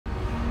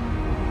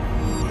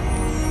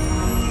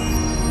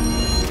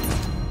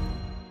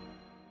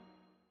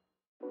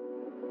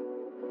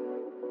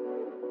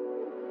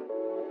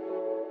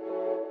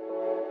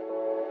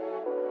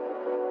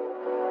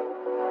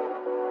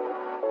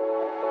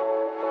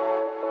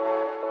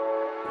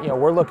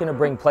we're looking to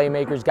bring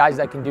playmakers, guys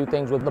that can do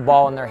things with the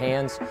ball in their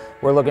hands.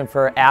 We're looking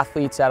for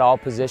athletes at all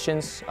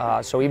positions.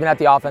 So even at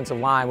the offensive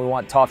line, we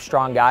want tough,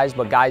 strong guys,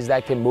 but guys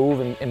that can move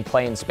and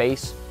play in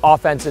space.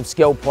 Offensive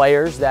skilled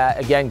players that,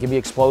 again, can be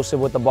explosive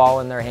with the ball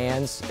in their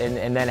hands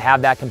and then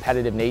have that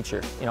competitive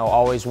nature.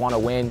 Always want to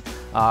win.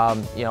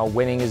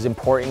 Winning is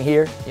important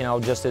here,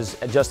 just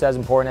as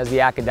important as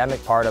the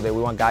academic part of it.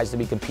 We want guys to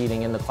be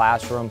competing in the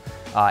classroom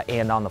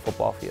and on the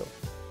football field.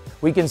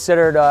 We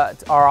considered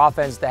our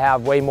offense to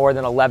have way more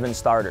than 11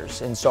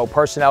 starters, and so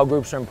personnel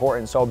groups are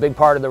important. So a big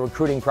part of the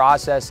recruiting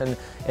process and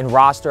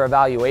roster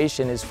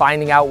evaluation is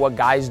finding out what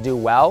guys do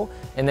well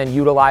and then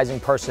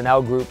utilizing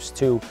personnel groups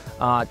to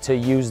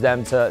use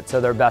them to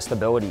their best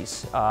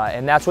abilities.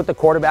 And that's with the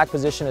quarterback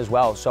position as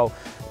well. So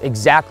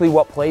exactly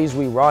what plays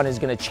we run is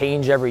going to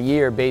change every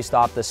year based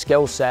off the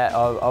skill set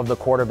of the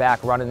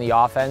quarterback running the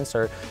offense,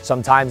 or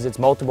sometimes it's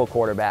multiple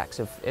quarterbacks.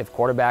 If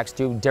quarterbacks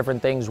do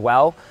different things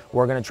well,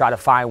 we're going to try to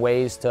find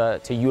ways to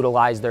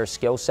utilize their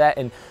skill set.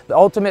 And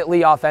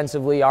ultimately,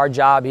 offensively, our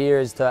job here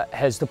is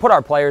to put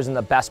our players in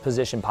the best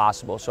position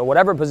possible. So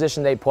whatever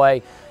position they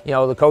play,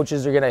 the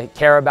coaches are going to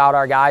care about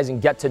our guys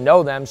and get to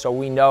know them so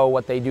we know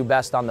what they do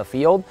best on the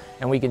field,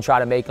 and we can try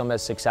to make them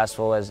as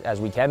successful as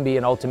we can be,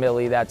 and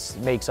ultimately that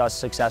makes us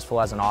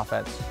successful as an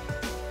offense.